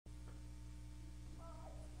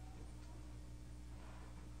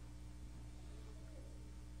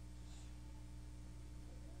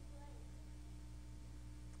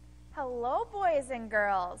Hello, boys and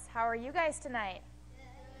girls. How are you guys tonight?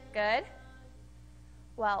 Good?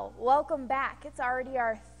 Well, welcome back. It's already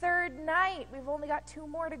our third night. We've only got 2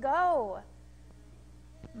 more to go.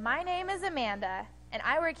 My name is Amanda, and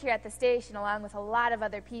I work here at the station along with a lot of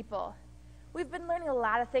other people. We've been learning a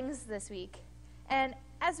lot of things this week. And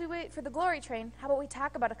as we wait for the glory train, how about we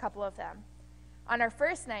talk about a couple of them? On our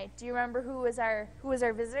first night, do you remember who was our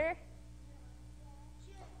visitor?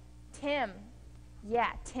 Tim.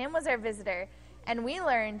 Yeah, Tim was our visitor. And we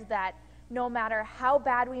learned that no matter how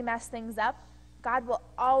bad we mess things up, God will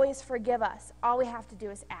always forgive us. All we have to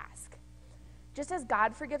do is ask. Just as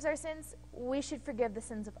God forgives our sins, we should forgive the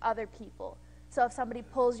sins of other people. So if somebody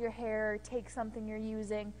pulls your hair or takes something you're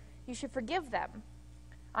using, you should forgive them.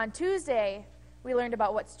 On Tuesday, we learned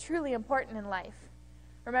about what's truly important in life.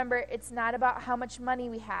 Remember, it's not about how much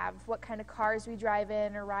money we have, what kind of cars we drive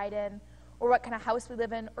in or ride in, or what kind of house we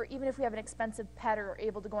live in, or even if we have an expensive pet or are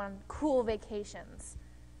able to go on cool vacations.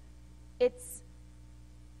 It's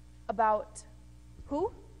about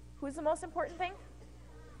who? Who's the most important thing?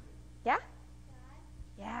 Yeah?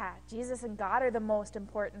 Yeah, Jesus and God are the most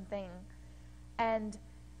important thing. And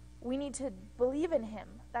we need to believe in him.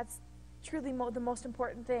 That's truly the most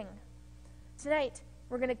important thing. Tonight,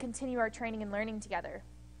 we're going to continue our training and learning together.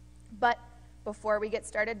 But before we get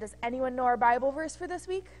started, does anyone know our Bible verse for this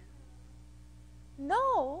week?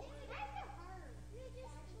 No.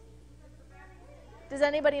 Does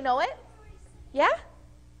anybody know it? Yeah?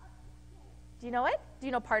 Do you know it? Do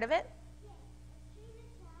you know part of it?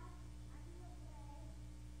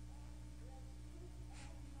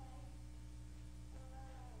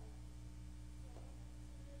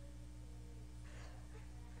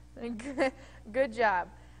 Good job.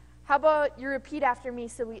 How about you repeat after me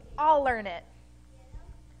so we all learn it?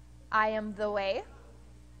 I am the way,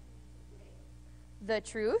 the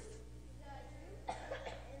truth,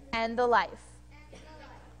 and the life.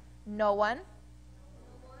 No one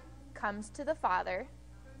comes to the Father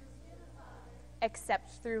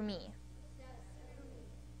except through me.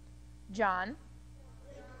 John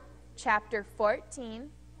chapter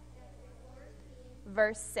 14,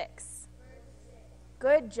 verse 6.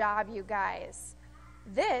 Good job, you guys.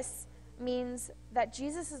 This means that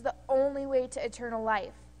Jesus is the only way to eternal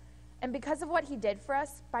life. And because of what he did for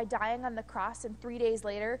us, by dying on the cross and 3 days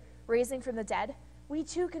later, raising from the dead, we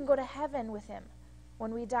too can go to heaven with him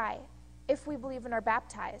when we die, if we believe and are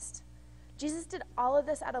baptized. Jesus did all of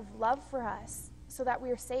this out of love for us, so that we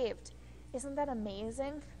are saved. Isn't that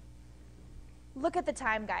amazing? Look at the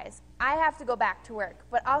time, guys. I have to go back to work,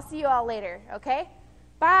 but I'll see you all later, okay?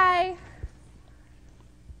 Bye!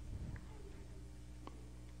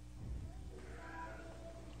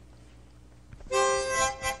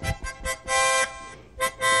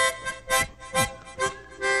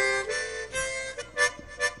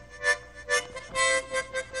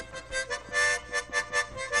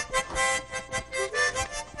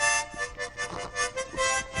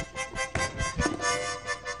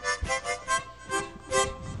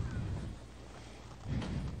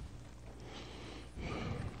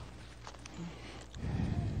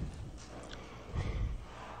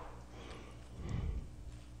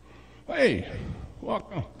 Hey,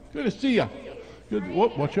 welcome. Good to see you. Good.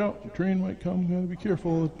 Whoop, watch out. The train might come. Gotta be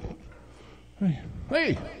careful.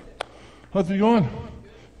 Hey, how's it going?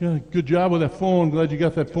 Yeah, good job with that phone. Glad you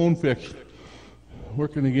got that phone fixed.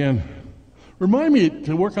 Working again. Remind me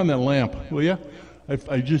to work on that lamp, will you? If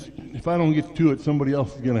I don't get to it, somebody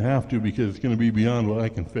else is gonna have to because it's gonna be beyond what I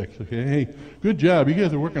can fix. Okay. Hey, good job. You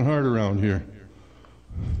guys are working hard around here.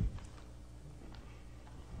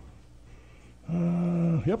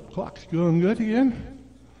 Yep, clock's going good again.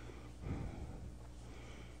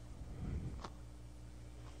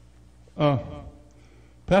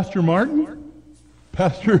 Pastor Martin?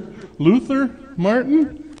 Pastor Luther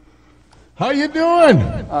Martin? How you doing?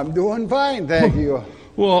 I'm doing fine, thank you.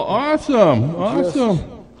 Well,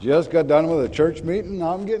 awesome. Just got done with a church meeting.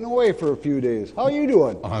 Now I'm getting away for a few days. How you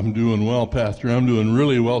doing? I'm doing well, Pastor. I'm doing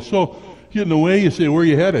really well. So, getting away, you say, where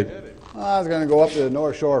you headed? I was going to go up to the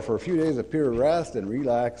North Shore for a few days of pure rest and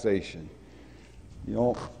relaxation. You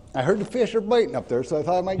know, I heard the fish are biting up there, so I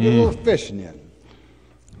thought I might get a little fishing in.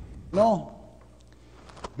 No,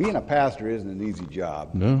 being a pastor isn't an easy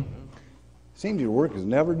job. No. Seems your work is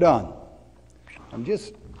never done. I'm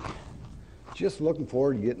just looking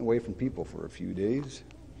forward to getting away from people for a few days.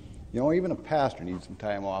 You know, even a pastor needs some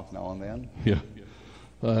time off now and then. Yeah,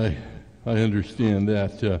 I understand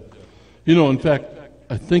that. You know, in fact,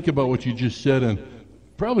 I think about what you just said, and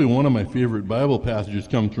probably one of my favorite Bible passages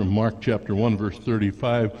comes from Mark chapter 1, verse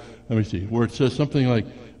 35. Let me see, where it says something like,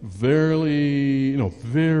 verily,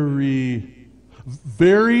 very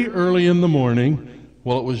Very early in the morning,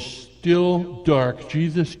 while it was still dark,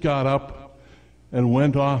 Jesus got up and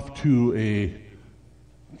went off to a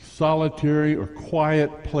solitary or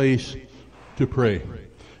quiet place to pray.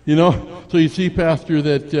 You know, so you see, Pastor,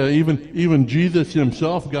 that even Jesus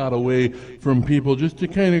himself got away from people just to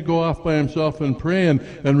kind of go off by himself and pray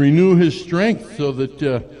and renew his strength so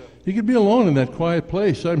that he could be alone in that quiet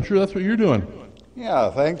place. I'm sure that's what you're doing. Yeah,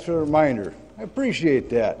 thanks for the reminder. I appreciate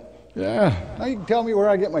that. Yeah. Now you can tell me where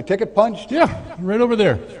I get my ticket punched? Yeah, right over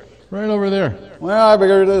there. Right over there. Well, I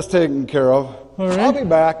figured this taken care of. All right. I'll be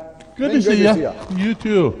back. Good Been to see ya. you. You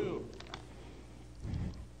too.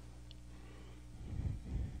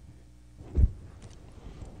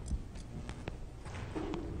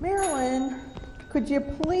 Marilyn, could you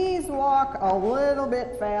please walk a little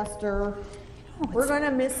bit faster? We're going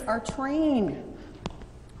to miss our train.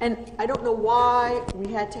 And I don't know why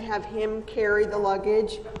we had to have him carry the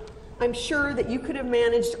luggage. I'm sure that you could have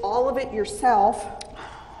managed all of it yourself.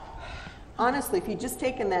 Honestly, if you'd just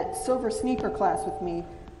taken that silver sneaker class with me,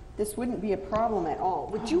 this wouldn't be a problem at all.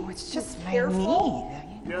 Would you It's just be my careful?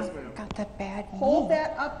 knee. Yes, ma'am. Got that bad knee. Hold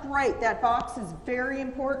that upright. That box is very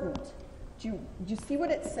important. Do you see what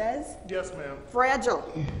it says? Yes, ma'am. Fragile.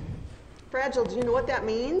 Fragile, do you know what that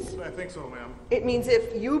means? I think so, ma'am. It means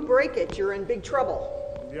if you break it, you're in big trouble.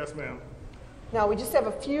 Yes, ma'am. Now, we just have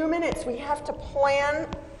a few minutes. We have to plan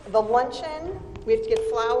the luncheon. We have to get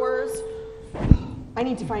flowers. I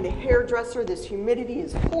need to find a hairdresser. This humidity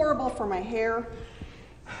is horrible for my hair.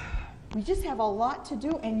 We just have a lot to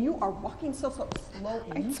do, and you are walking so slowly.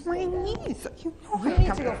 It's my knees. You know You I need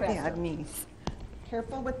got to go bad faster. knees.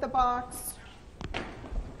 Careful with the box.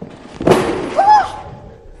 Ah!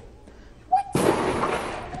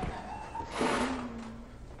 What?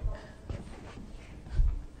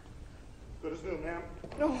 Good as new, ma'am.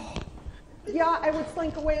 Oh. Yeah, I would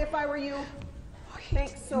slink away if I were you.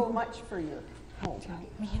 Thanks so much for your help.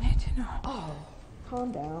 Mean it? No. Oh,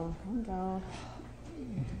 calm down, calm down.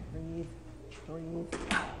 Breathe, breathe.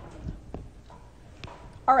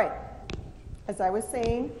 All right, as I was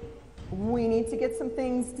saying, we need to get some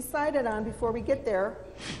things decided on before we get there.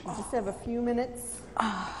 We just have a few minutes.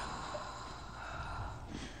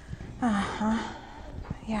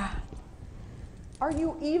 Yeah. Are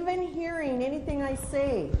you even hearing anything I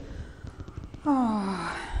say?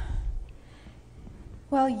 Oh.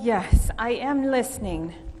 Well, yes, I am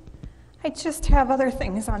listening. I just have other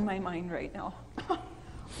things on my mind right now.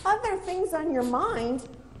 Other things on your mind?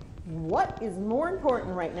 What is more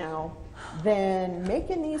important right now than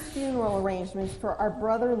making these funeral arrangements for our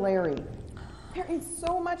brother Larry? There is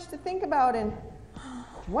so much to think about, and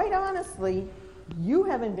quite honestly, you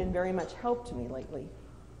haven't been very much help to me lately.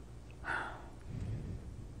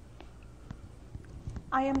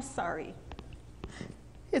 I am sorry.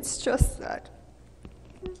 It's just that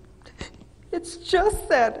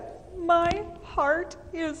my heart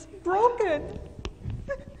is broken.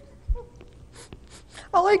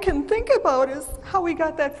 All I can think about is how we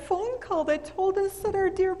got that phone call that told us that our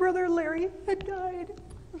dear brother Larry had died.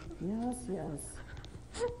 Yes, yes.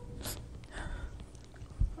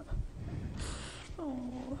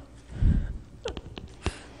 Oh.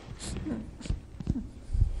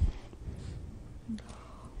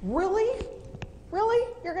 Really?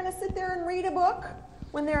 Really? You're going to sit there and read a book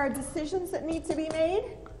when there are decisions that need to be made?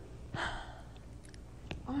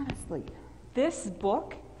 Honestly. This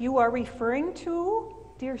book you are referring to,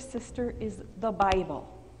 dear sister, is the Bible.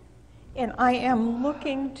 And I am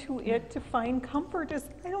looking to it to find comfort as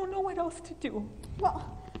I don't know what else to do.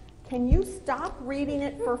 Well, can you stop reading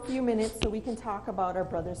it for a few minutes so we can talk about our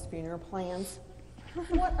brother's funeral plans?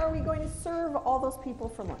 What are we going to serve all those people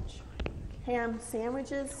for lunch? Ham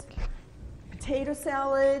sandwiches, potato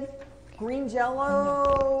salad, green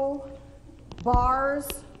jello, bars,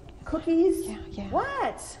 cookies? Yeah.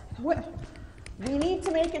 What? We need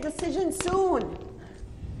to make a decision soon.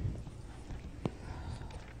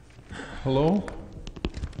 Hello?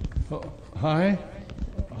 Hi?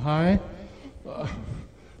 Hi?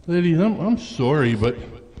 Ladies, I'm sorry, but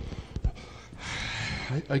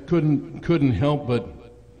I couldn't help but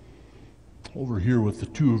overhear what the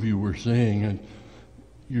two of you were saying. And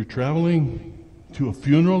you're traveling to a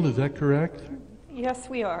funeral, is that correct? Yes,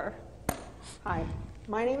 we are. Hi,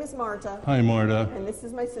 my name is Marta, Hi, Marta. and this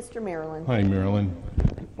is my sister Marilyn. Hi, Marilyn.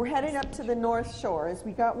 We're heading up to the North Shore as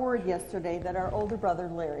we got word yesterday that our older brother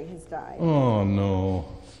Larry has died. Oh, no.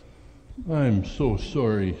 I'm so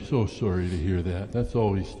sorry to hear that. That's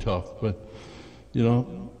always tough, but, you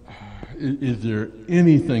know, is there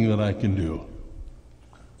anything that I can do?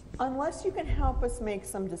 Unless you can help us make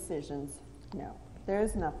some decisions, no,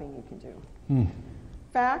 there's nothing you can do. In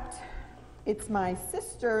fact, It's my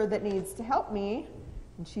sister that needs to help me,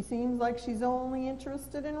 and she seems like she's only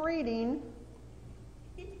interested in reading.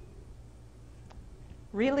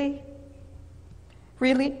 Really?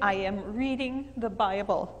 Really, I am reading the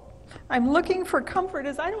Bible. I'm looking for comfort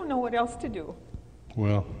as I don't know what else to do.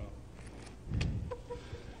 Well,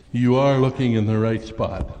 you are looking in the right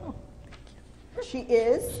spot. She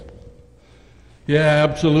is? Yeah,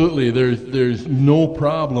 absolutely. There's no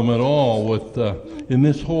problem at all with in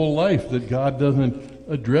this whole life that God doesn't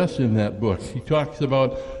address in that book. He talks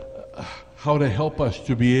about how to help us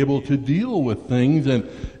to be able to deal with things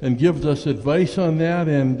and gives us advice on that,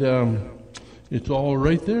 and it's all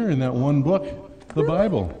right there in that one book, the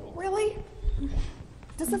Bible. Really?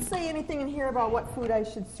 Does it say anything in here about what food I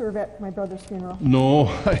should serve at my brother's funeral? No,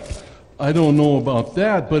 I don't know about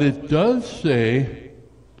that, but it does say,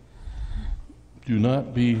 do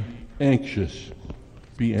not be anxious.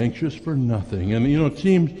 Be anxious for nothing. And it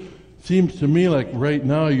seems to me like right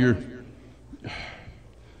now you're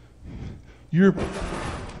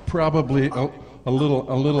probably a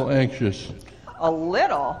little anxious. A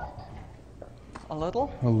little? A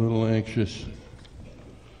little? A little anxious.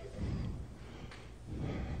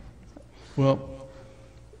 Well,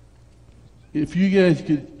 if you guys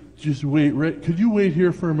could just wait, could you wait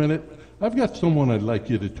here for a minute? I've got someone I'd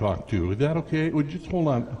like you to talk to. Is that okay? Would you just hold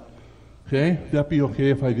on? Okay? Would that be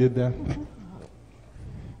okay if I did that?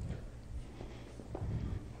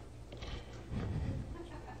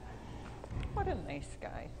 What a nice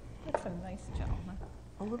guy. That's a nice gentleman.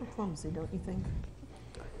 A little clumsy, don't you think?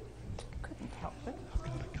 Couldn't help it. I've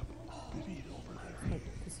got a couple of biddies over there.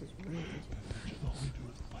 This is really... All we do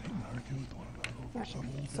is fight and argue with one another over some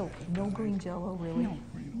old So, no green jello, really?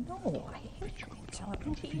 No, I hate green jello.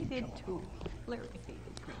 And he did too. Larry hated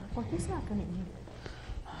green. Well, he's not going to eat it.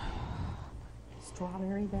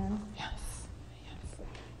 Strawberry, then? Yes, yes.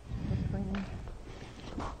 Whipped cream.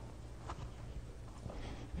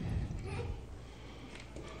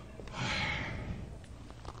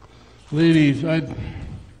 Ladies,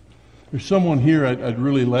 there's someone here I'd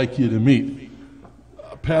really like you to meet.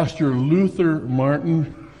 Pastor Luther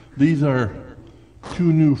Martin. These are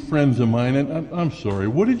two new friends of mine, and I'm sorry.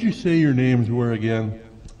 What did you say your names were again?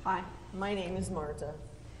 Hi, my name is Marta.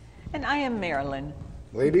 And I am Marilyn.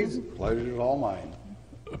 Ladies, pleasure's all mine.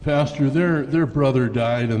 Pastor, their brother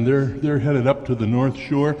died, and they're headed up to the North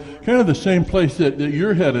Shore, kind of the same place that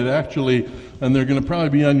you're headed, actually, and they're going to probably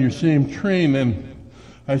be on your same train. And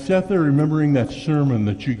I sat there remembering that sermon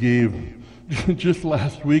that you gave just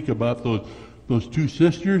last week about those two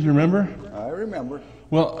sisters, remember? I remember.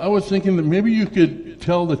 Well, I was thinking that maybe you could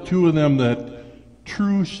tell the two of them that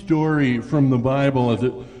true story from the Bible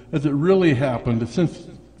as it really happened, since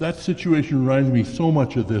that situation reminds me so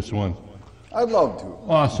much of this one. I'd love to.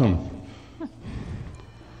 Awesome.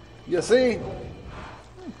 You see,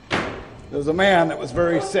 there was a man that was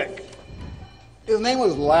very sick. His name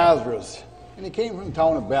was Lazarus, and he came from the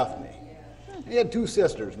town of Bethany. He had two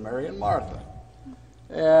sisters, Mary and Martha.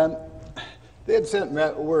 And they had sent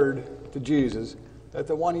word to Jesus that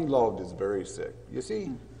the one he loved is very sick. You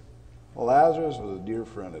see, Lazarus was a dear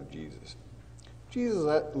friend of Jesus. Jesus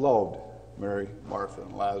loved Mary, Martha,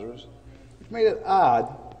 and Lazarus, which made it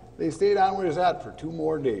odd they stayed on where he was at for 2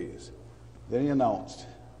 more days. Then he announced,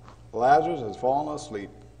 Lazarus has fallen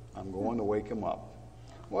asleep. I'm going to wake him up.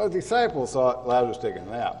 Well, his disciples thought Lazarus was taking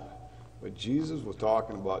a nap, but Jesus was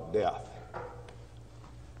talking about death.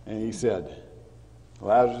 And he said,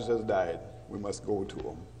 Lazarus has died. We must go to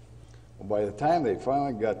him. Well, by the time they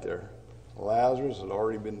finally got there, Lazarus had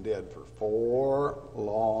already been dead for 4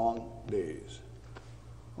 long days.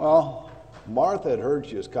 Well, Martha had heard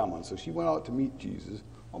she was coming, so she went out to meet Jesus.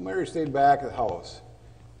 Well, Mary stayed back at the house.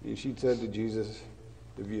 And she said to Jesus,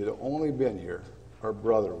 if you had only been here, our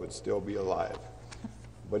brother would still be alive.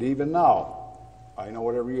 But even now, I know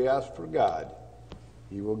whatever you ask for God,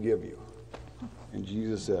 he will give you. And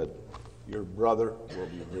Jesus said, your brother will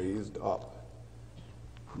be raised up.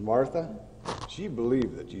 Martha, she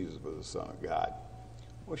believed that Jesus was the Son of God.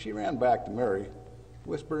 Well, she ran back to Mary,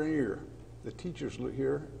 whispered in her ear, the teacher's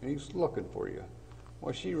here, and he's looking for you.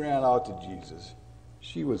 Well, she ran out to Jesus.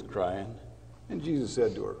 She was crying, and Jesus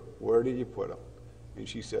said to her, where did you put him? And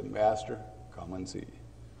she said, Master, come and see.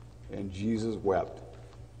 And Jesus wept.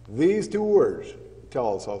 These 2 words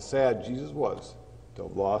tell us how sad Jesus was to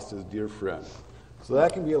have lost his dear friend. So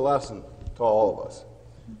that can be a lesson to all of us.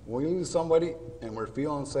 When we lose somebody and we're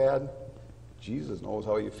feeling sad, Jesus knows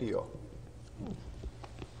how you feel.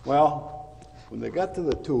 Well, when they got to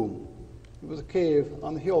the tomb, it was a cave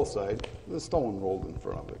on the hillside with a stone rolled in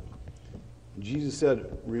front of it. And Jesus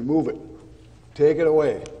said, remove it, take it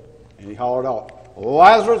away. And he hollered out,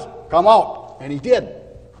 Lazarus, come out. And he did.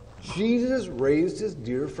 Jesus raised his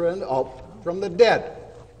dear friend up from the dead.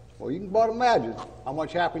 Well, you can about imagine how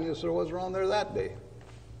much happiness there was around there that day.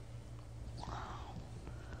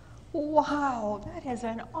 Wow, that is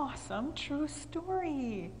an awesome, true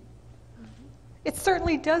story. It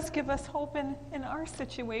certainly does give us hope in our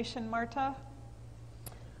situation, Marta.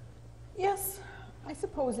 Yes, I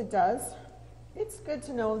suppose it does. It's good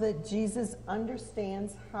to know that Jesus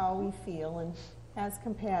understands how we feel and has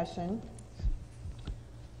compassion.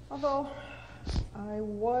 Although I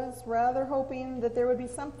was rather hoping that there would be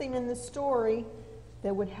something in the story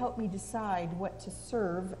that would help me decide what to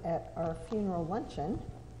serve at our funeral luncheon.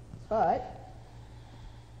 But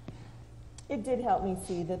it did help me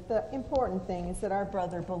see that the important thing is that our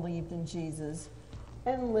brother believed in Jesus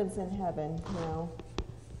and lives in heaven now.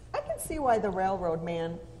 I can see why the railroad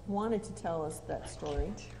man wanted to tell us that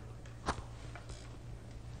story.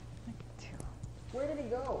 Where did he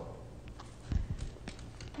go?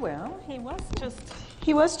 Well, he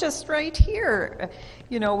was just right here.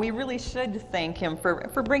 You know, we really should thank him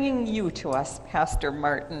for bringing you to us, Pastor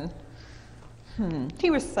Martin. He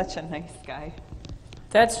was such a nice guy.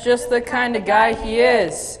 That's just the kind of guy he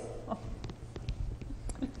is.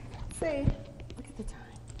 Say, look at the time.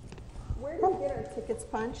 Where did we get our tickets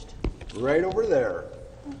punched? Right over there.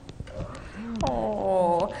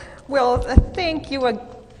 Oh, well, thank you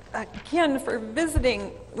again for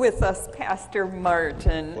visiting with us, Pastor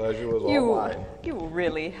Martin. Pleasure was all mine. You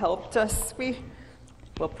really helped us.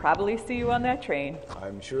 We'll probably see you on that train.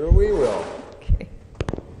 I'm sure we will. Okay.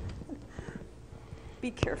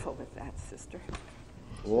 Be careful with that, sister.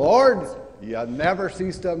 Lord, you never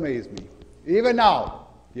cease to amaze me. Even now,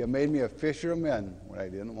 you made me a fisher of men when I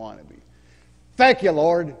didn't want to be. Thank you,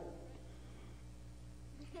 Lord.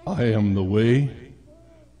 I am the way,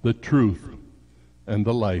 the truth, and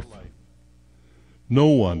the life. No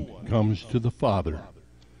one comes to the Father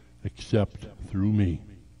except through me.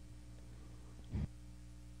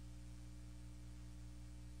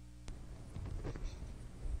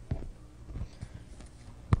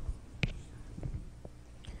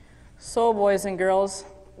 So, boys and girls,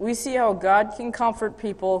 we see how God can comfort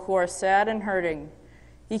people who are sad and hurting.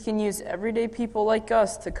 He can use everyday people like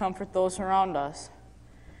us to comfort those around us.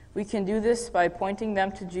 We can do this by pointing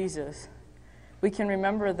them to Jesus. We can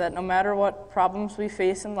remember that no matter what problems we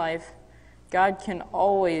face in life, God can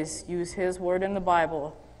always use His word in the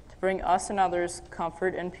Bible to bring us and others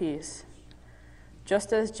comfort and peace.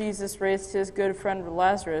 Just as Jesus raised his good friend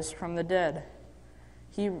Lazarus from the dead,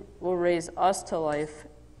 He will raise us to life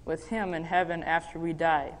with Him in heaven after we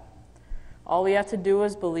die. All we have to do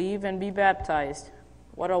is believe and be baptized.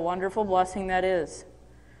 What a wonderful blessing that is.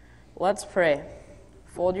 Let's pray.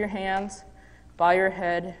 Fold your hands, bow your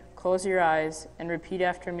head, close your eyes, and repeat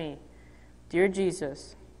after me. Dear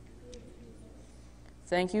Jesus,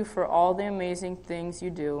 thank you for all the amazing things you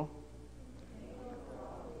do.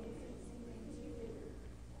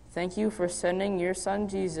 Thank you for sending your Son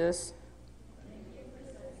Jesus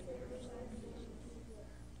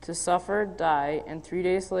to suffer, die, and 3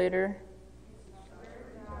 days later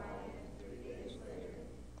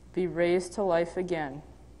be raised to life again,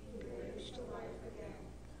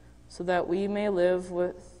 so that we may live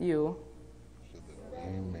with you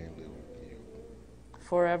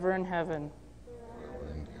forever in heaven.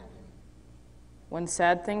 When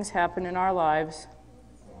sad things happen in our lives,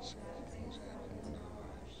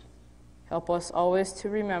 help us always to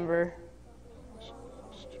remember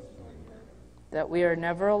that we are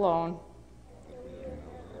never alone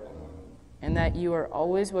and that you are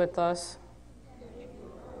always with us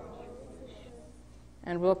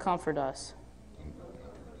and will comfort us.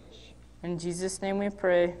 In Jesus' name we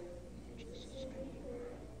pray.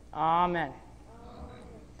 Amen.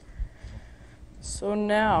 So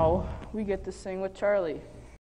now we get to sing with Charlie.